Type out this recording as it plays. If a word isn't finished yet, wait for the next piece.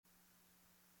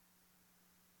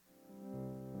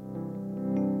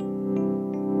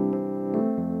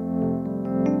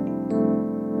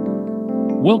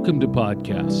Welcome to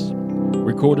Podcasts,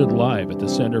 recorded live at the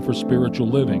Center for Spiritual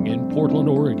Living in Portland,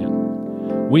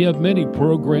 Oregon. We have many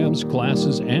programs,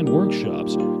 classes, and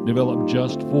workshops developed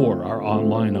just for our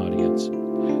online audience.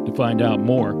 To find out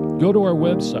more, go to our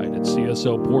website at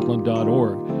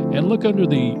csoportland.org and look under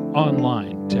the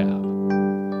Online tab.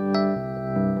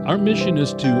 Our mission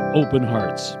is to open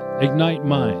hearts, ignite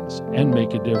minds, and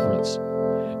make a difference.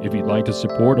 If you'd like to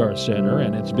support our center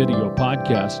and its video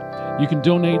podcast, you can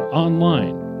donate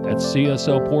online at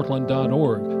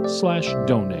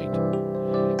csoportland.org/donate.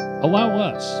 Allow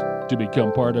us to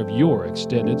become part of your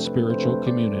extended spiritual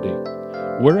community.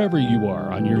 Wherever you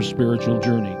are on your spiritual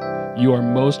journey, you are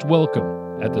most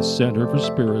welcome at the Center for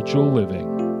Spiritual Living.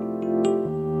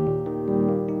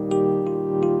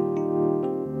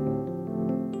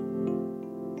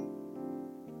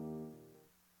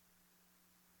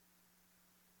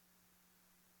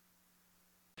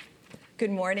 Good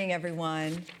morning,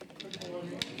 everyone.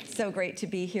 So great to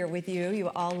be here with you. You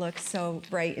all look so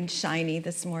bright and shiny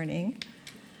this morning.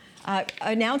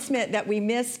 Announcement that we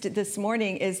missed this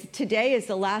morning is today is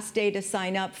the last day to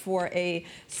sign up for a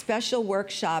special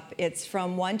workshop. It's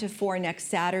from 1 to 4 next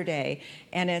Saturday,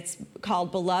 and it's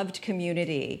called Beloved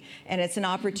Community. And it's an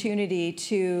opportunity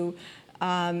to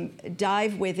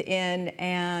dive within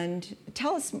and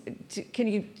tell us, can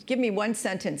you give me one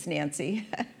sentence, Nancy?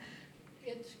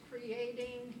 It's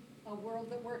creating a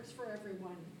world that works for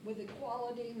everyone with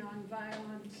equality,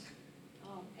 nonviolence,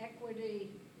 equity,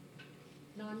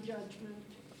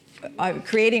 non-judgment.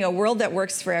 Creating a world that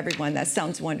works for everyone. That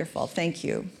sounds wonderful. Thank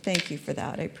you. Thank you for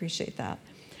that. I appreciate that.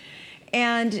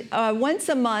 And once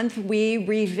a month, we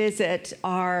revisit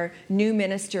our new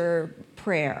minister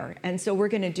prayer. And so we're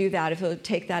going to do that if we'll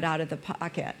take that out of the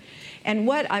pocket. And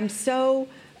what I'm so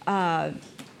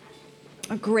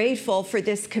grateful for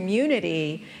this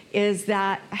community is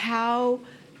that how,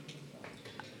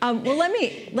 well,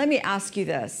 let me ask you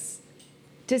this.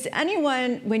 Does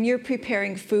anyone, when you're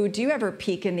preparing food, do you ever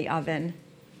peek in the oven?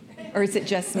 Or is it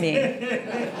just me?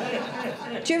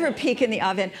 Do you ever peek in the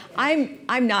oven?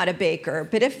 I'm not a baker,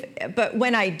 but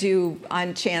when I do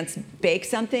on chance bake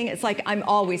something, it's like I'm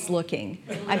always looking.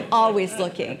 I'm always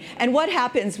looking. And what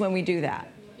happens when we do that?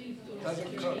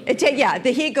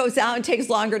 The heat goes out and takes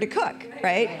longer to cook,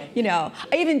 right? You know,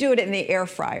 I even do it in the air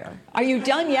fryer. Are you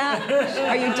done yet?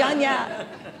 Are you done yet?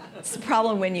 It's the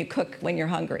problem when you cook when you're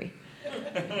hungry.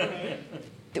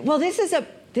 Well, this is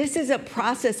a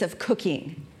process of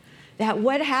cooking. That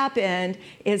what happened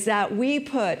is that we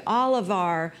put all of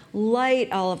our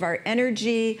light, all of our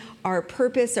energy, our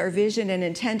purpose, our vision, and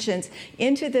intentions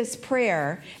into this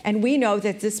prayer, and we know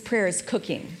that this prayer is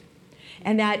cooking.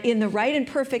 And that in the right and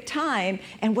perfect time,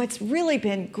 and what's really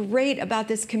been great about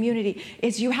this community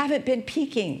is you haven't been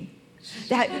peeking.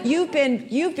 That you've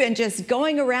been just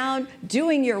going around,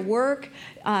 doing your work,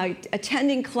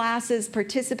 attending classes,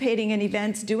 participating in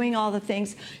events, doing all the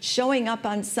things, showing up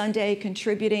on Sunday,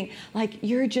 contributing, like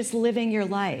you're just living your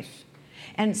life.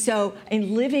 And so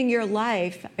in living your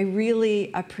life, I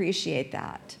really appreciate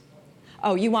that.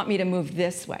 Oh, you want me to move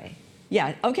this way?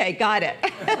 Yeah, okay, got it.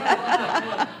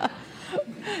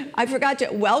 I forgot to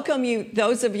welcome you,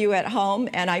 those of you at home,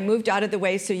 and I moved out of the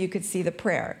way so you could see the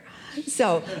prayer.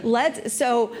 So let's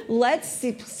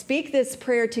speak this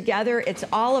prayer together. It's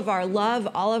all of our love,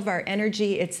 all of our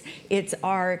energy. It's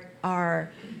our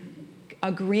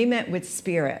agreement with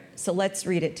Spirit. So let's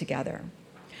read it together.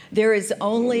 There is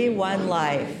only one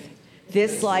life.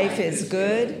 This life is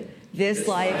good. This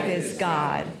life is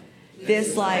God.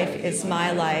 This life is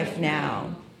my life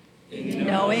now.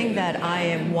 Knowing that I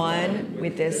am one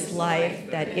with this life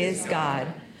that is God,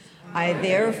 I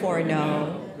therefore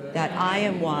know that I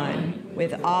am one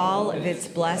with all of its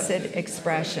blessed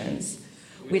expressions,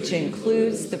 which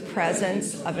includes the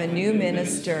presence of a new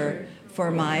minister for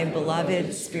my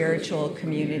beloved spiritual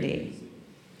community.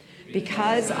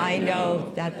 Because I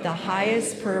know that the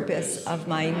highest purpose of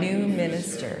my new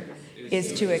minister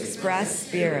is to express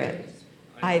Spirit,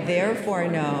 I therefore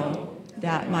know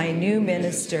that my new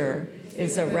minister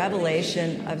is a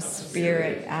revelation of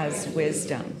Spirit as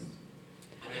wisdom.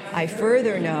 I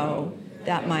further know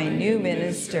that my new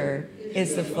minister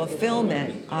is the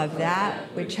fulfillment of that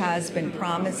which has been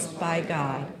promised by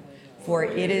God. For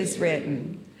it is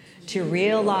written, to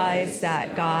realize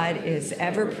that God is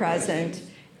ever present,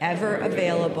 ever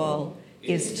available,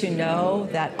 is to know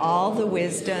that all the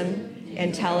wisdom,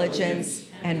 intelligence,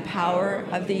 and power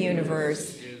of the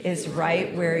universe is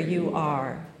right where you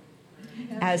are.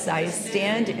 As I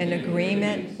stand in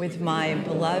agreement with my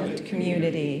beloved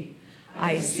community,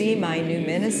 I see my new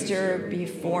minister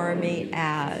before me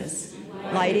as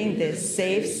lighting this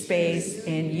safe space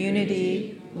in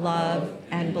unity love,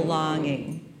 and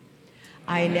belonging.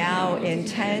 I now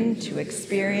intend to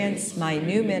experience my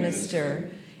new minister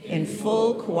in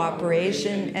full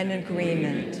cooperation and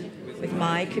agreement with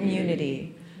my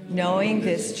community, knowing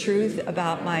this truth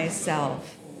about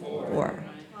myself. For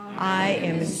I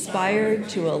am inspired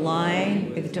to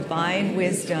align with divine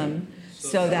wisdom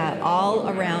so that all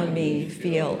around me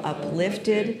feel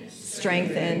uplifted,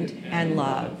 strengthened, and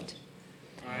loved.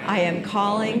 I am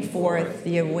calling forth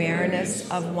the awareness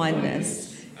of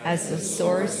oneness as the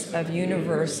source of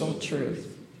universal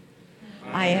truth.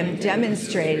 I am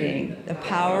demonstrating the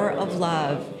power of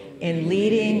love in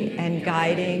leading and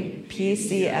guiding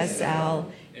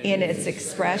PCSL in its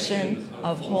expression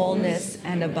of wholeness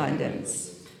and abundance.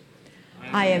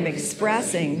 I am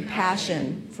expressing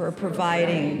passion for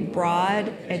providing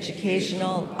broad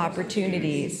educational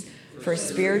opportunities for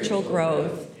spiritual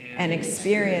growth and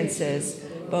experiences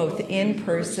both in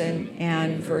person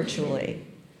and virtually.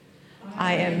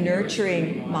 I am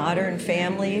nurturing modern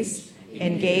families,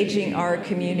 engaging our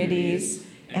communities,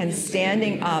 and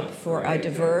standing up for a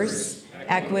diverse,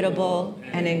 equitable,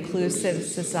 and inclusive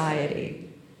society.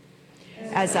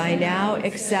 As I now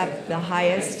accept the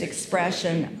highest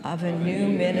expression of a new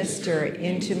minister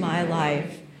into my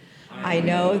life, I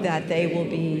know that they will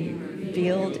be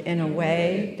revealed in a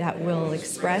way that will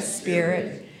express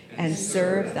spirit and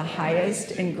serve the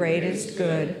highest and greatest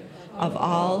good of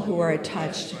all who are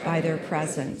touched by their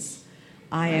presence.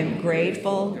 I am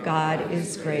grateful God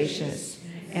is gracious,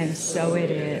 and so it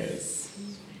is.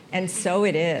 And so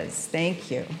it is.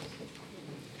 Thank you.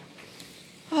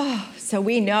 Oh, so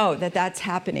we know that that's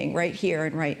happening right here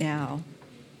and right now.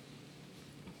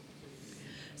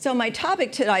 So my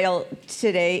topic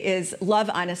today is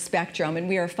love on a spectrum, and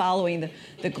we are following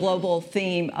the global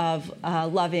theme of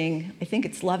loving, I think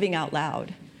it's loving out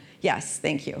loud. Yes,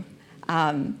 thank you.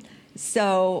 Before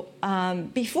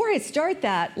I start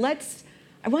that,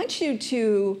 I want you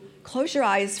to close your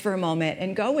eyes for a moment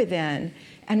and go within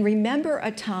and remember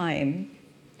a time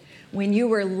when you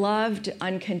were loved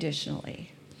unconditionally.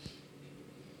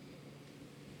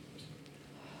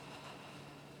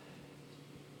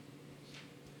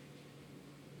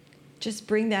 Just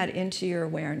bring that into your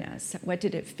awareness. What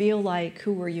did it feel like?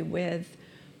 Who were you with?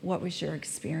 What was your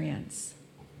experience?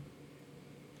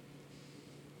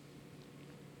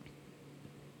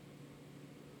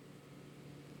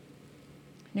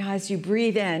 Now, as you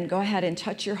breathe in, go ahead and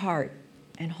touch your heart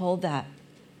and hold that.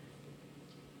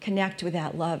 Connect with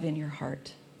that love in your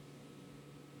heart.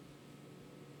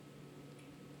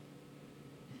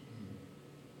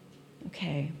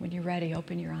 Okay, when you're ready,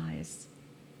 open your eyes.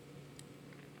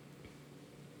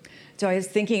 So I was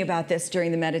thinking about this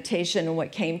during the meditation, and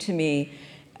what came to me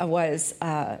was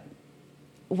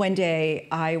one day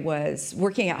I was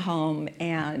working at home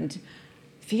and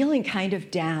feeling kind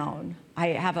of down. I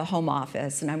have a home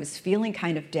office, and I was feeling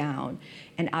kind of down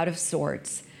and out of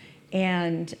sorts,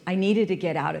 and I needed to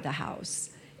get out of the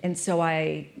house. And so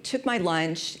I took my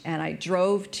lunch, and I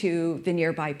drove to the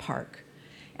nearby park.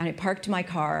 And I parked my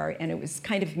car, and it was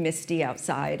kind of misty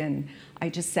outside, and I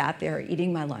just sat there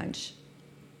eating my lunch.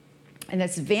 And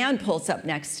this van pulls up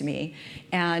next to me,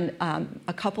 and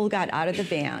a couple got out of the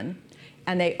van,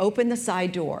 and they opened the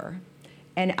side door,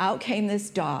 and out came this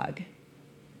dog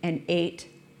and 8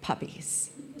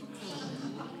 puppies.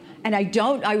 And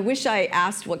I wish I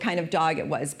asked what kind of dog it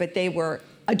was, but they were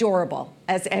adorable,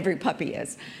 as every puppy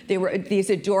is. They were these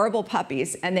adorable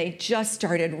puppies, and they just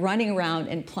started running around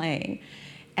and playing.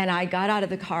 And I got out of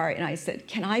the car, and I said,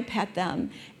 "Can I pet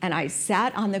them?" And I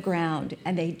sat on the ground,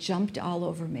 and they jumped all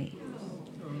over me.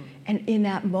 And in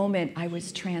that moment, I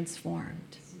was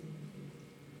transformed.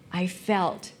 I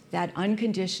felt that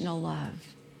unconditional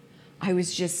love. I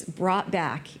was just brought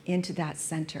back into that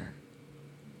center.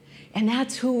 And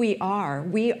that's who we are.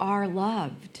 We are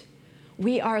loved.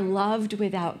 We are loved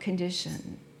without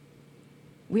condition.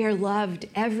 We are loved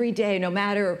every day, no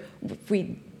matter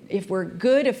if we're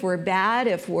good, if we're bad,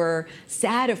 if we're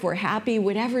sad, if we're happy,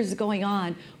 whatever's going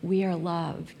on, we are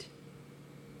loved.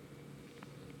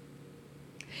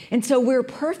 And so we're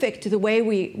perfect the way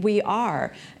we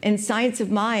are. In Science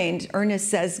of Mind, Ernest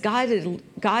says, God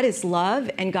is love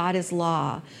and God is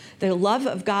law. The love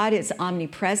of God is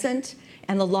omnipresent,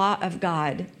 and the law of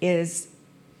God is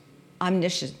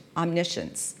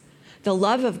omniscience. The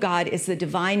love of God is the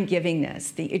divine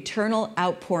givingness, the eternal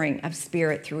outpouring of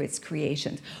Spirit through its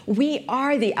creations. We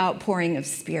are the outpouring of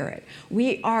Spirit.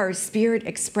 We are Spirit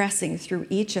expressing through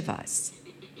each of us.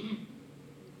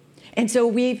 And so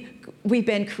we've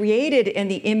been created in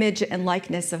the image and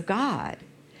likeness of God.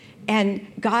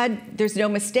 And God, there's no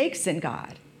mistakes in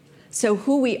God. So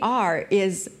who we are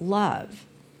is love.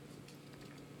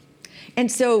 And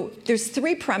so there's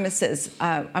 3 premises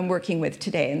I'm working with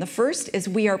today. And the first is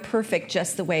we are perfect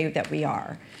just the way that we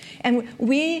are. And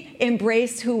we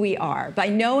embrace who we are. By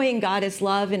knowing God is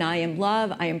love and I am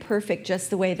love, I am perfect just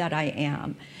the way that I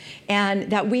am.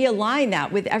 And that we align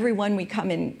that with everyone we come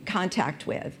in contact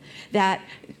with. That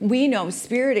we know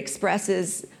Spirit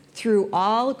expresses through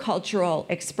all cultural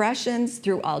expressions,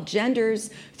 through all genders,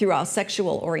 through all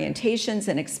sexual orientations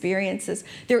and experiences.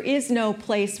 There is no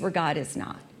place where God is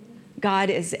not.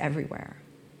 God is everywhere.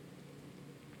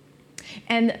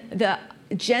 And the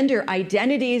gender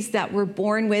identities that we're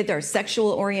born with, or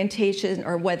sexual orientation,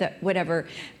 or whatever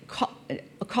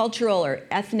cultural or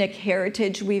ethnic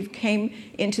heritage we've came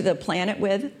into the planet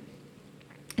with,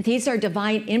 these are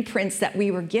divine imprints that we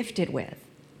were gifted with.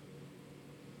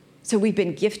 So we've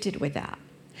been gifted with that.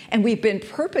 And we've been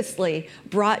purposely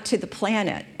brought to the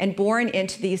planet and born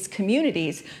into these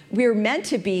communities. We're meant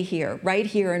to be here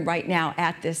and right now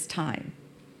at this time.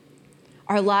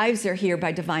 Our lives are here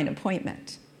by divine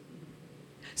appointment.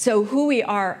 So who we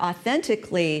are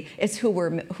authentically is who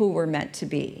we're meant to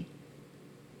be.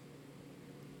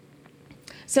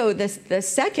 So the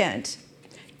second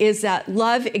is that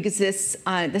love exists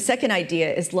on, the second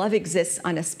idea is love exists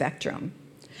on a spectrum.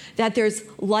 That there's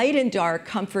light and dark,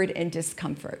 comfort and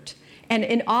discomfort. And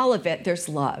in all of it, there's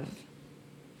love.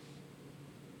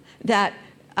 That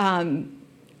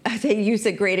they use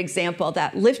a great example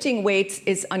that lifting weights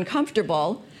is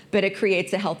uncomfortable, but it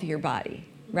creates a healthier body,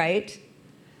 right?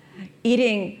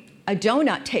 Eating a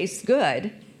donut tastes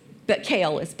good, but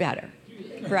kale is better,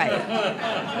 right?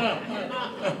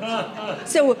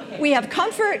 So we have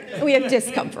comfort, we have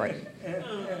discomfort.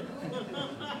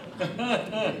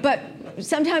 But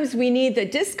sometimes we need the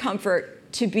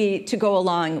discomfort to go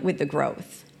along with the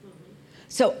growth.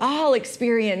 So all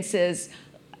experiences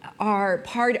are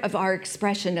part of our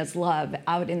expression as love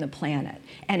out in the planet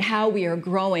and how we are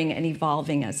growing and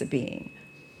evolving as a being.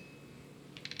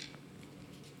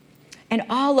 And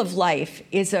all of life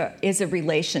is a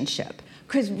relationship,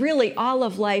 because really all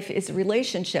of life is a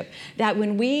relationship. That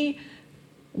when we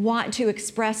want to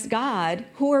express God,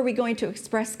 who are we going to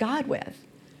express God with?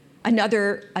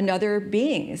 Another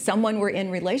being, someone we're in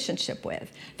relationship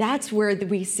with. That's where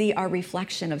we see our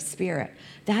reflection of Spirit.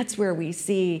 That's where we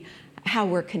see how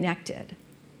we're connected.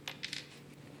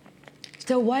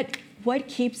 So what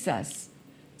keeps us?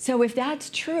 So if that's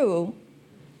true,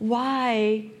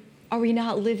 why are we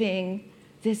not living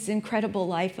this incredible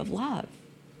life of love?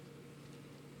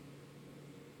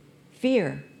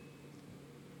 Fear,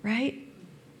 right?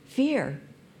 Fear.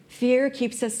 Fear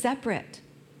keeps us separate.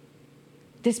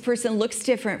 This person looks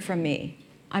different from me.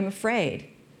 I'm afraid.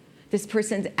 This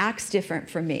person acts different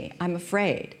from me. I'm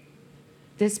afraid.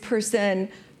 This person,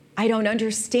 I don't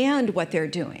understand what they're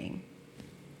doing.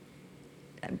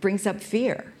 That brings up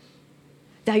fear.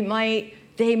 They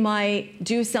might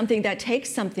do something that takes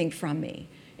something from me.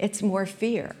 It's more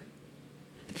fear.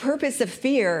 The purpose of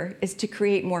fear is to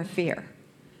create more fear.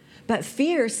 But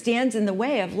fear stands in the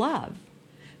way of love.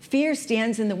 Fear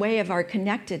stands in the way of our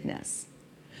connectedness.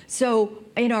 So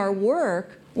in our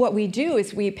work, what we do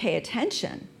is we pay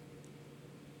attention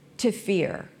to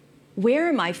fear. Where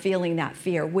am I feeling that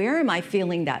fear? Where am I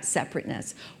feeling that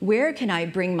separateness? Where can I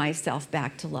bring myself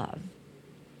back to love?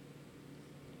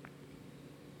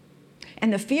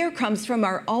 And the fear comes from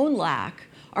our own lack,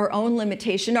 our own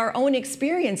limitation, our own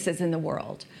experiences in the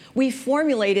world. We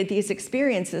formulated these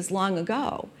experiences long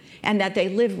ago, and that they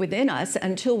live within us.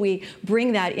 Until we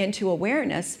bring that into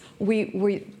awareness,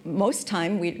 we most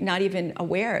time we're not even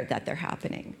aware that they're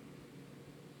happening.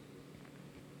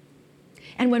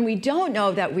 And when we don't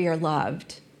know that we are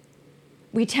loved,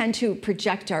 we tend to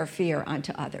project our fear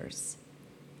onto others.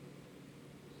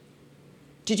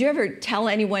 Did you ever tell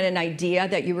anyone an idea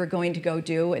that you were going to go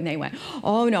do and they went,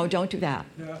 "Oh no, don't do that"?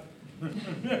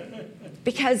 Yeah.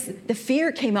 Because the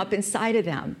fear came up inside of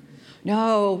them.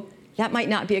 No, that might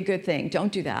not be a good thing.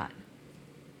 Don't do that.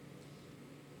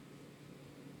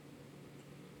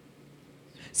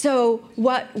 So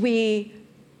what we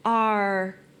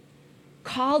are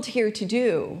called here to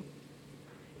do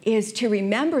is to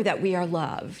remember that we are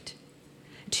loved,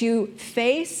 to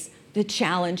face the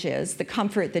challenges, the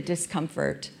comfort, the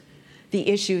discomfort, the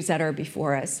issues that are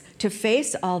before us, to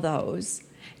face all those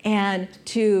and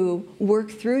to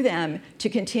work through them to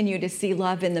continue to see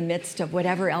love in the midst of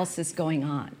whatever else is going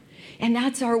on. And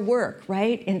that's our work,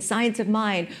 right? In Science of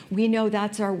Mind, we know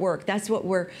that's our work. That's what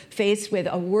we're faced with,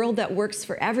 a world that works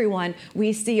for everyone.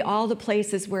 We see all the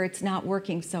places where it's not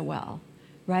working so well,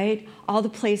 right? All the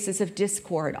places of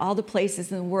discord, all the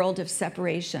places in the world of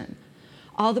separation,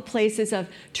 all the places of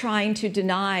trying to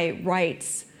deny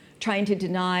rights, trying to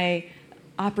deny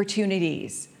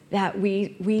opportunities, that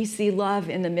we see love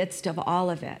in the midst of all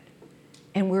of it.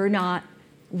 And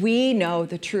we know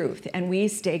the truth, and we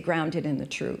stay grounded in the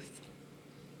truth.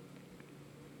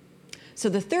 So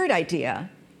the third idea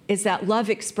is that love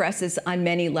expresses on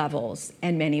many levels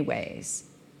and many ways.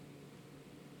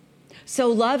 So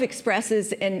love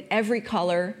expresses in every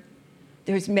color.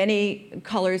 There's many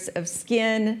colors of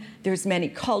skin. There's many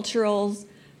cultures,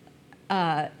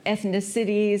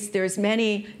 ethnicities. There's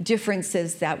many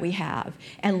differences that we have.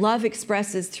 And love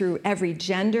expresses through every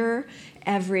gender,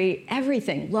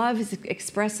 everything. Love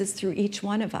expresses through each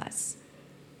one of us.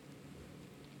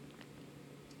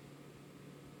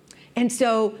 And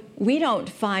so we don't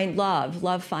find love.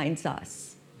 Love finds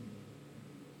us.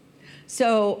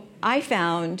 So I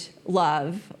found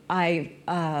love. I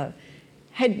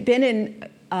had been in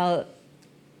a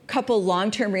couple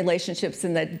long-term relationships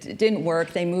and that didn't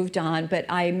work. They moved on. But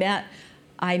I met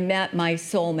my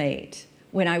soulmate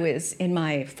when I was in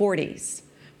my 40s,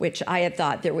 which I had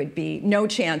thought there would be no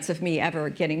chance of me ever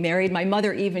getting married. My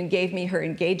mother even gave me her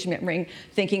engagement ring,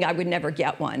 thinking I would never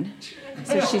get one.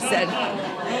 So she said,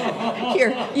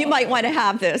 "Here, you might want to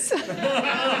have this."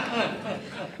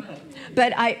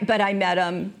 But I met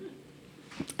him,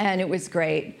 and it was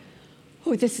great.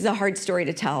 Oh, this is a hard story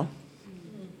to tell.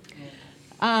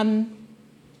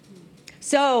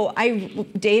 So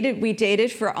we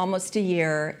dated for almost a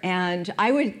year, and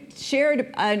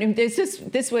shared,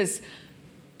 this was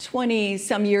 20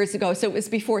 some years ago, so it was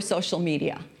before social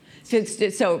media.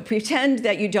 So pretend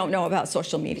that you don't know about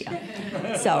social media.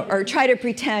 Or try to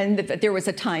pretend that there was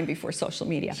a time before social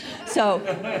media. So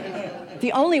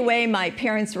the only way my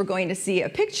parents were going to see a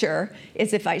picture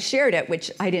is if I shared it,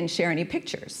 which I didn't share any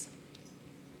pictures,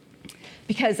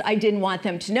 because I didn't want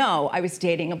them to know I was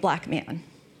dating a black man,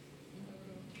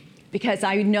 because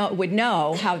I would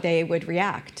know how they would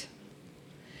react.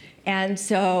 And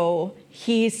so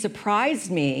he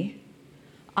surprised me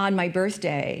on my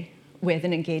birthday with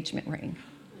an engagement ring.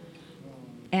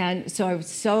 And so I was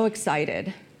so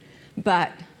excited,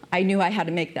 but I knew I had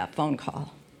to make that phone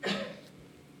call.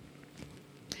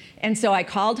 And so I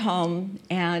called home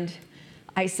and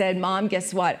I said, "Mom,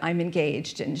 guess what? I'm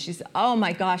engaged." And she said, "Oh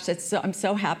my gosh, I'm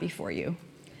so happy for you."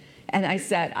 And I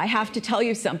said, "I have to tell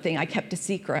you something I kept a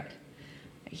secret.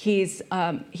 He's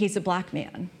a black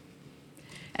man."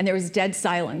 And there was dead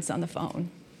silence on the phone.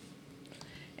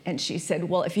 And she said,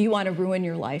 "Well, if you want to ruin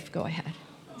your life, go ahead."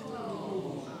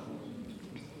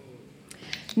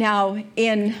 Now,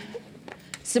 in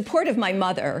support of my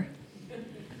mother,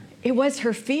 it was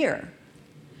her fear,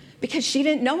 because she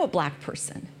didn't know a black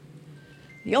person.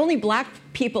 The only black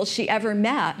people she ever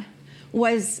met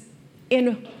was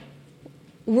in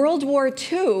World War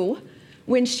II,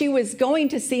 when she was going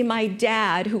to see my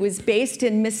dad, who was based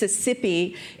in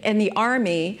Mississippi in the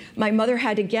Army. My mother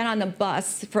had to get on the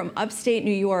bus from upstate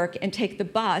New York and take the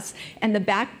bus, and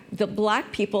the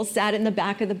black people sat in the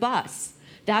back of the bus.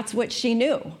 That's what she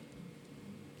knew.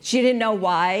 She didn't know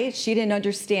why. She didn't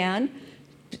understand.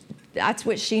 That's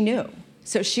what she knew.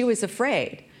 So she was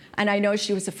afraid. And I know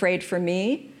she was afraid for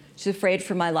me. She was afraid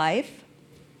for my life.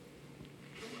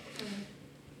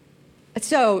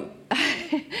 So,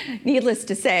 needless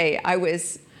to say, I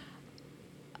was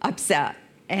upset,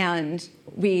 and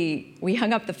we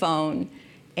hung up the phone,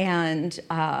 and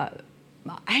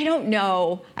I don't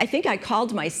know, I think I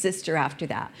called my sister after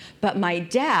that, but my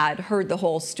dad heard the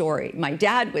whole story. My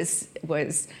dad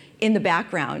was in the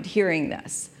background hearing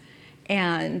this,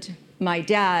 and my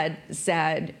dad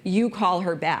said, "You call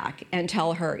her back and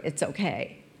tell her it's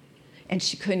okay." And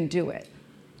she couldn't do it.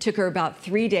 Took her about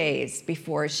 3 days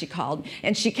before she called,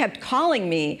 and she kept calling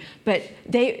me, but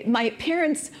my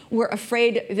parents were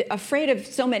afraid of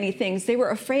so many things. They were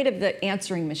afraid of the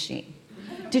answering machine.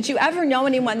 Did you ever know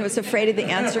anyone that was afraid of the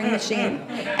answering machine?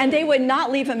 And they would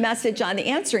not leave a message on the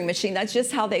answering machine. That's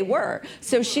just how they were.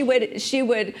 So she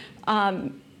would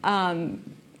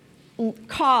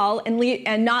call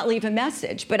and not leave a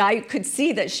message, but I could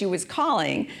see that she was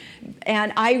calling,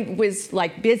 and I was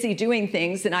like busy doing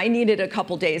things, and I needed a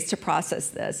couple days to process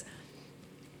this.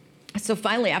 So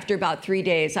finally, after about 3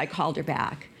 days, I called her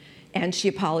back, and she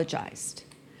apologized.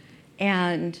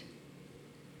 And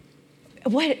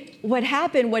what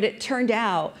happened, what it turned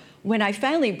out, when I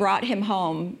finally brought him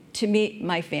home to meet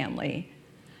my family,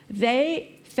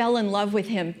 they fell in love with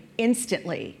him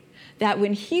instantly. That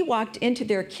when he walked into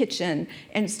their kitchen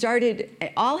and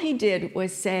all he did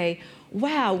was say,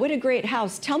 "Wow, what a great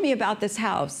house. Tell me about this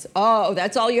house." Oh,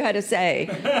 that's all you had to say.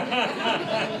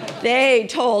 They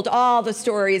told all the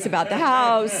stories about the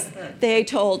house. They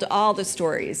told all the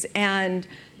stories, and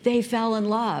they fell in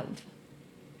love.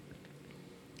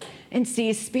 And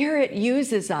see, Spirit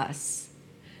uses us.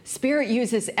 Spirit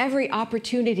uses every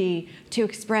opportunity to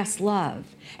express love.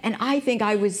 And I think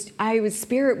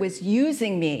Spirit was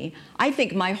using me. I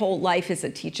think my whole life is a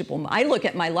teachable. I look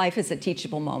at my life as a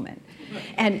teachable moment.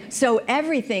 And so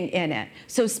everything in it.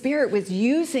 So Spirit was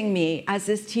using me as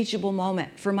this teachable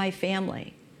moment for my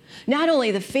family. Not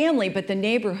only the family, but the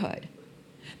neighborhood.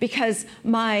 Because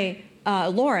my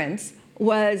Lawrence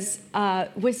was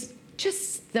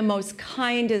just the most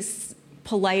kindest,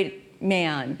 polite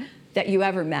man that you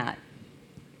ever met.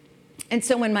 And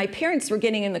so when my parents were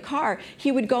getting in the car,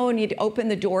 he would go and he'd open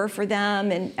the door for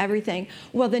them and everything.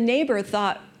 Well, the neighbor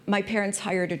thought my parents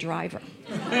hired a driver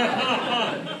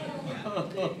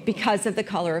because of the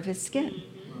color of his skin.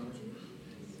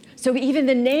 So even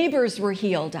the neighbors were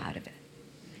healed out of it.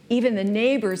 Even the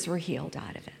neighbors were healed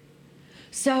out of it.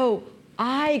 So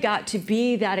I got to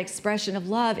be that expression of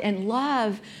love, and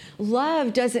love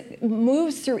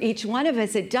moves through each one of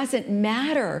us. It doesn't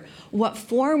matter what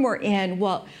form we're in,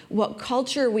 what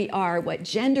culture we are, what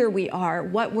gender we are,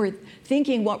 what we're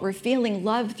thinking, what we're feeling.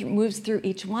 Love moves through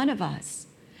each one of us.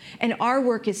 And our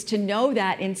work is to know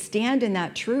that and stand in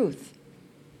that truth.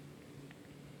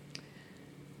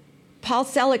 Paul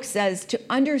Selig says to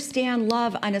understand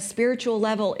love on a spiritual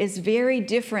level is very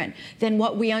different than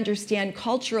what we understand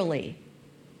culturally.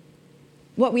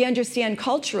 What we understand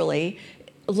culturally,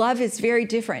 love is very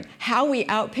different. How we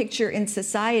outpicture in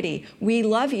society, we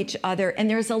love each other, and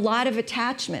there's a lot of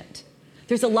attachment.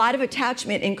 There's a lot of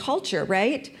attachment in culture,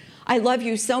 right? I love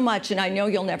you so much, and I know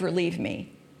you'll never leave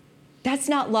me. That's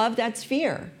not love, that's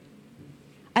fear.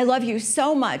 I love you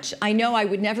so much, I know I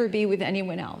would never be with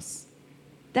anyone else.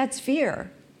 That's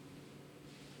fear.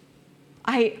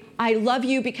 I love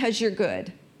you because you're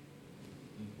good.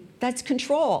 That's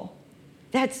control.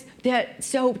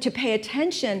 So to pay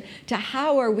attention to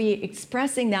how are we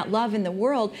expressing that love in the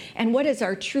world, and what is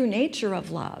our true nature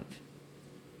of love.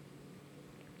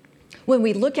 When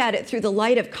we look at it through the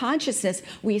light of consciousness,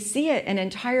 we see it an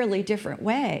entirely different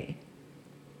way.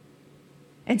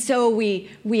 And so we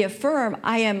affirm,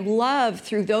 I am love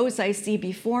through those I see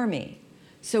before me.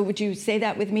 So would you say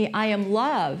that with me? I am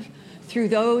love through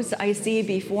those I see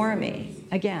before me.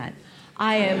 Again.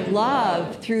 I am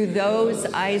love through those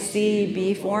I see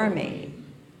before me.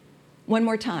 One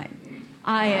more time.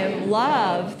 I am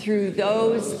love through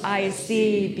those I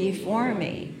see before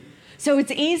me. So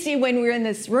it's easy when we're in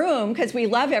this room because we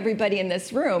love everybody in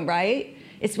this room, right?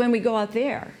 It's when we go out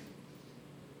there.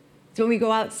 It's when we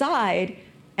go outside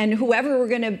and whoever we're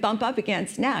going to bump up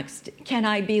against next, can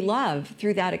I be loved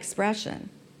through that expression?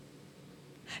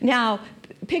 Now,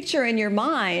 picture in your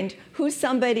mind who's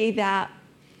somebody that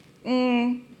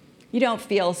you don't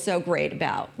feel so great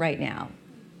about right now.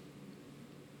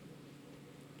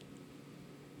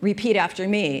 Repeat after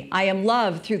me. I am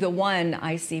loved through the one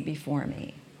I see before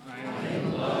me. I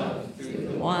am loved through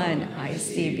the one I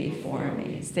see before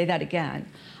me. Say that again.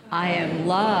 I am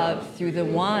loved through the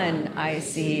one I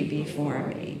see before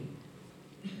me.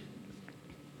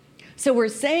 So we're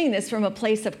saying this from a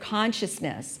place of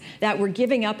consciousness, that we're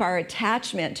giving up our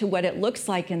attachment to what it looks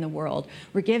like in the world.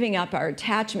 We're giving up our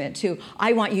attachment to,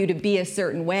 I want you to be a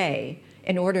certain way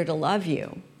in order to love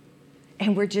you.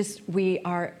 And we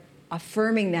are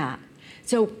affirming that.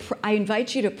 So I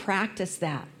invite you to practice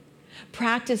that.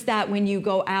 Practice that when you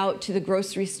go out to the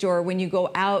grocery store, when you go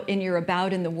out and you're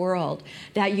about in the world,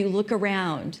 that you look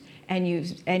around and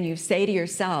you say to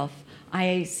yourself,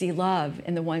 I see love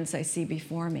in the ones I see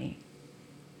before me.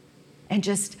 And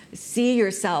just see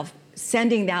yourself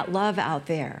sending that love out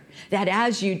there. That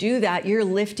as you do that, you're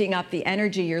lifting up the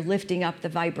energy, you're lifting up the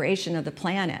vibration of the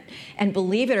planet. And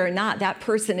believe it or not, that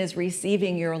person is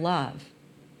receiving your love.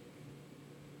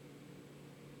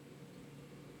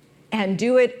 And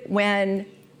do it when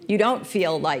you don't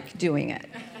feel like doing it.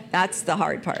 That's the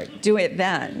hard part. Do it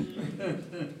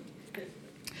then.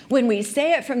 When we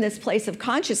say it from this place of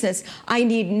consciousness, I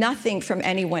need nothing from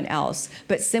anyone else,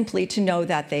 but simply to know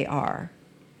that they are.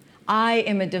 I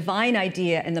am a divine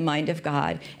idea in the mind of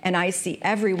God, and I see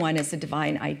everyone as a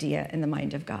divine idea in the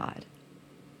mind of God.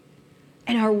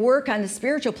 And our work on the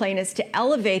spiritual plane is to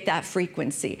elevate that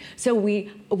frequency. So we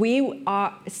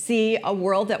see a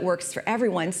world that works for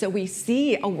everyone. So we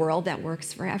see a world that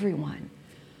works for everyone.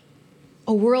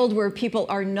 A world where people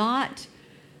are not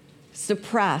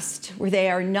suppressed, where they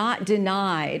are not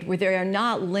denied, where they are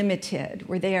not limited,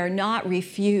 where they are not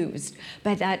refused,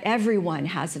 but that everyone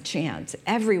has a chance.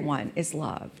 Everyone is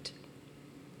loved.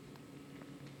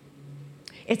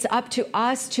 It's up to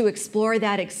us to explore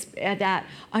that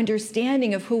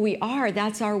understanding of who we are.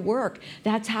 That's our work.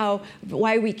 That's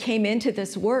why we came into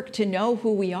this work, to know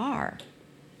who we are.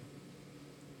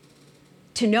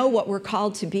 to know what we're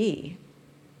called to be.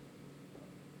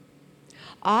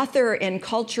 Author and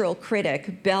cultural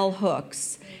critic Bell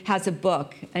Hooks has a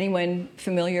book. Anyone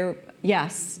familiar?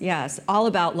 Yes, all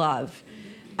about love.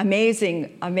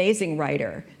 Amazing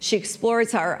writer. She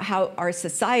explores how our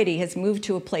society has moved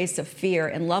to a place of fear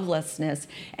and lovelessness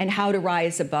and how to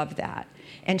rise above that.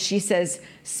 And she says,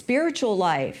 spiritual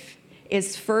life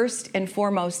is first and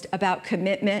foremost about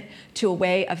commitment to a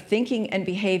way of thinking and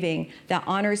behaving that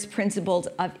honors principles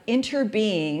of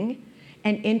interbeing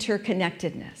and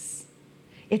interconnectedness.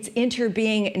 It's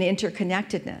interbeing and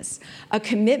interconnectedness. A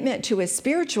commitment to a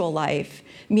spiritual life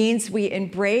means we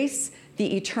embrace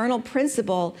the eternal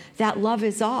principle that love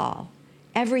is all,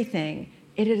 everything.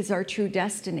 It is our true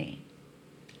destiny.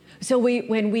 So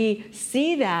when we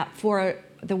see that for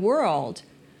the world,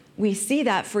 we see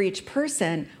that for each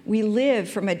person, we live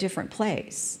from a different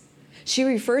place. She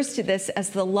refers to this as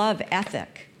the love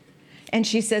ethic. And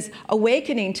she says,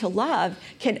 awakening to love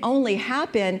can only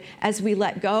happen as we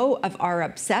let go of our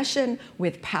obsession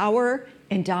with power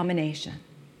and domination,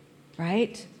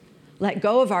 right? Let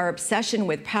go of our obsession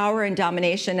with power and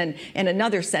domination. And in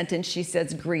another sentence, she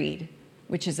says greed,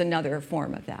 which is another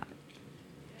form of that.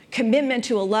 Commitment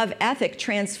to a love ethic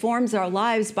transforms our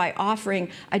lives by offering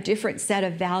a different set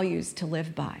of values to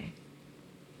live by.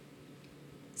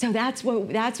 So that's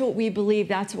what we believe,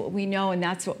 that's what we know, and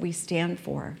that's what we stand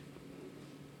for.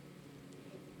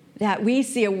 That we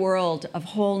see a world of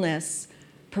wholeness,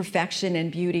 perfection,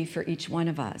 and beauty for each one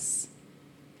of us.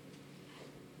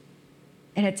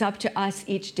 And it's up to us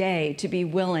each day to be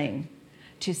willing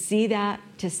to see that,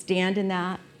 to stand in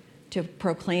that, to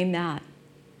proclaim that,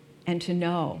 and to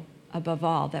know, above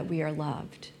all, that we are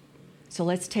loved. So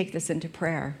let's take this into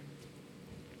prayer.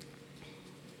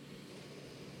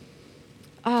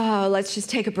 Let's just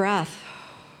take a breath.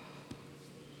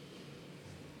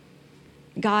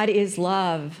 God is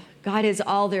love. God is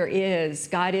all there is.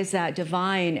 God is that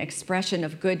divine expression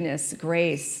of goodness,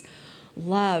 grace,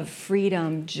 love,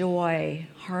 freedom, joy,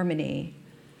 harmony.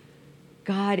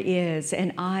 God is,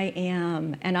 and I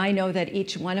am. And I know that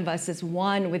each one of us is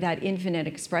one with that infinite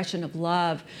expression of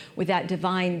love, with that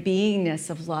divine beingness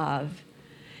of love.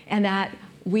 And that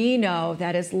we know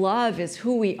that as love is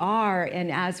who we are,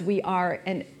 and as we are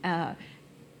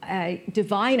a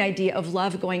divine idea of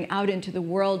love going out into the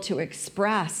world to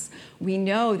express, we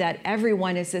know that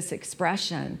everyone is this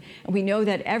expression. And we know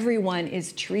that everyone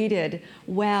is treated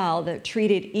well, that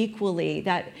treated equally,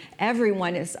 that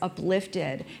everyone is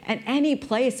uplifted. And any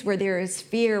place where there is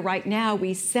fear right now,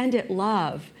 we send it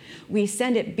love. We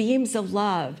send it beams of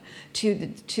love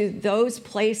to those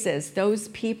places, those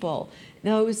people,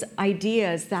 those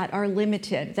ideas that are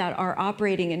limited, that are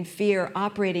operating in fear,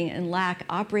 operating in lack,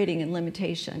 operating in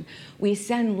limitation. We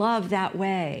send love that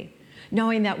way,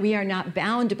 knowing that we are not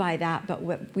bound by that, but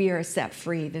we are set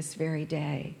free this very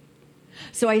day.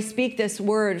 So I speak this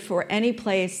word for any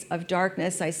place of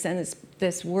darkness. I send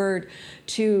this word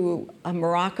to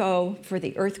Morocco for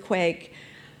the earthquake,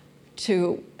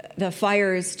 to the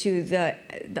fires, to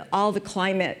all the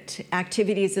climate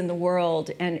activities in the world,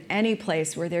 and any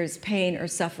place where there's pain or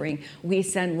suffering, we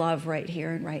send love right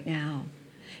here and right now.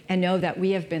 And know that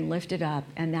we have been lifted up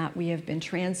and that we have been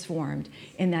transformed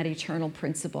in that eternal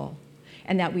principle.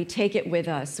 And that we take it with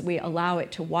us, we allow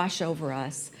it to wash over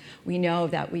us. We know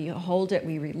that we hold it,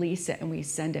 we release it, and we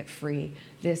send it free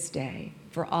this day.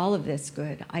 For all of this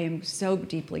good, I am so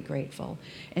deeply grateful.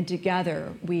 And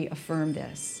together we affirm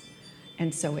this.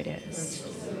 And so it is.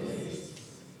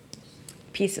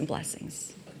 Peace and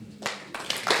blessings.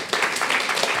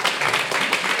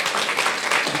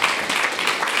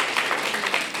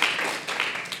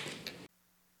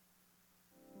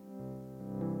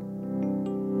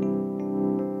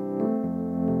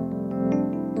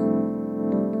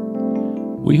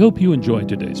 We hope you enjoyed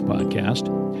today's podcast.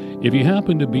 If you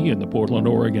happen to be in the Portland,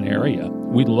 Oregon area,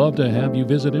 we'd love to have you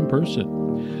visit in person.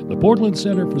 The Portland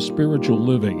Center for Spiritual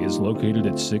Living is located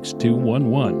at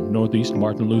 6211 Northeast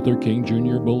Martin Luther King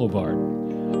Jr. Boulevard.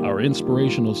 Our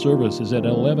inspirational service is at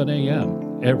 11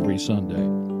 a.m. every Sunday.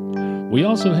 We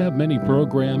also have many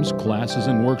programs, classes,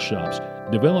 and workshops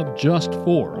developed just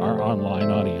for our online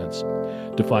audience.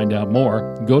 To find out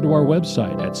more, go to our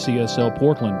website at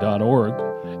cslportland.org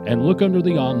and look under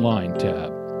the Online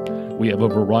tab. We have a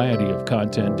variety of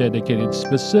content dedicated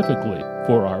specifically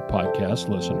for our podcast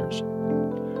listeners.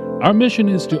 Our mission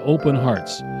is to open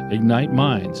hearts, ignite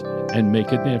minds, and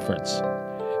make a difference.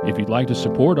 If you'd like to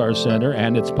support our center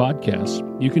and its podcasts,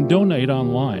 you can donate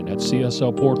online at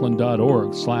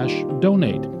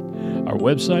cslportland.org/donate. Our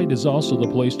website is also the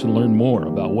place to learn more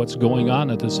about what's going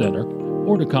on at the center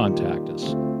or to contact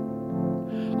us.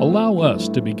 Allow us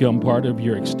to become part of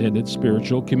your extended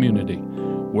spiritual community.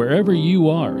 Wherever you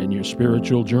are in your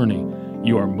spiritual journey,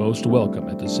 you are most welcome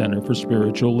at the Center for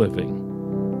Spiritual Living.